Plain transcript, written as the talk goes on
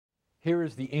Here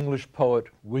is the English poet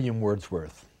William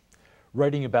Wordsworth,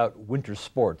 writing about winter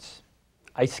sports,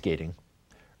 ice skating,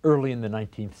 early in the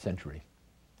 19th century.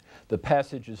 The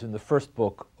passage is in the first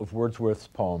book of Wordsworth's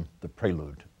poem, The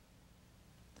Prelude.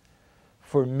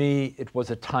 For me, it was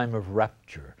a time of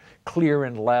rapture. Clear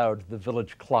and loud, the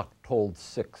village clock tolled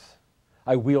 6.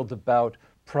 I wheeled about,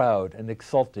 proud and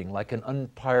exulting, like an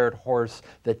untired horse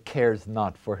that cares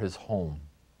not for his home.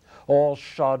 All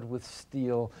shod with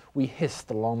steel, we hissed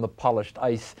along the polished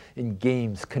ice in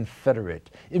games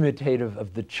confederate, imitative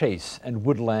of the chase and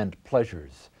woodland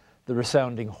pleasures, the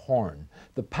resounding horn,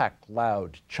 the pack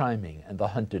loud chiming, and the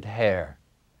hunted hare.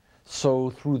 So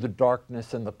through the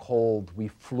darkness and the cold we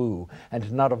flew,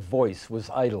 and not a voice was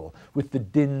idle. With the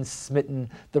din smitten,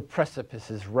 the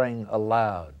precipices rang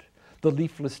aloud. The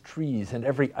leafless trees and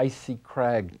every icy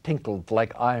crag tinkled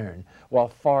like iron, while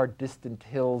far distant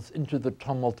hills into the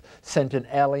tumult sent an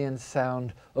alien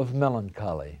sound of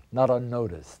melancholy, not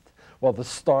unnoticed, while the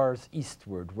stars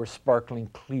eastward were sparkling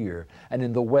clear, and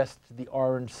in the west the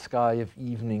orange sky of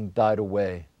evening died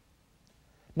away.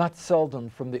 Not seldom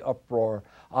from the uproar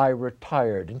I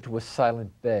retired into a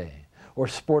silent bay, or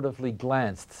sportively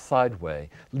glanced sideway,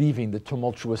 leaving the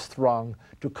tumultuous throng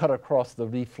to cut across the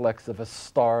reflex of a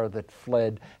star that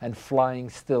fled, and flying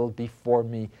still before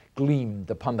me gleamed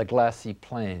upon the glassy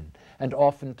plain. And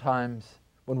oftentimes,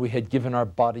 when we had given our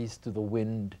bodies to the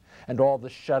wind, and all the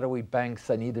shadowy banks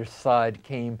on either side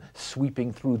came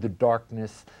sweeping through the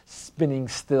darkness, spinning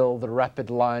still the rapid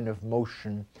line of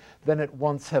motion, then at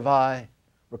once have I,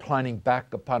 reclining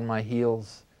back upon my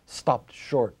heels, stopped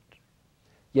short.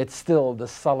 Yet still the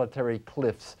solitary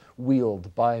cliffs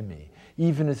wheeled by me,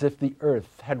 even as if the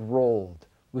earth had rolled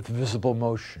with visible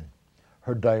motion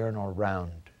her diurnal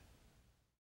round.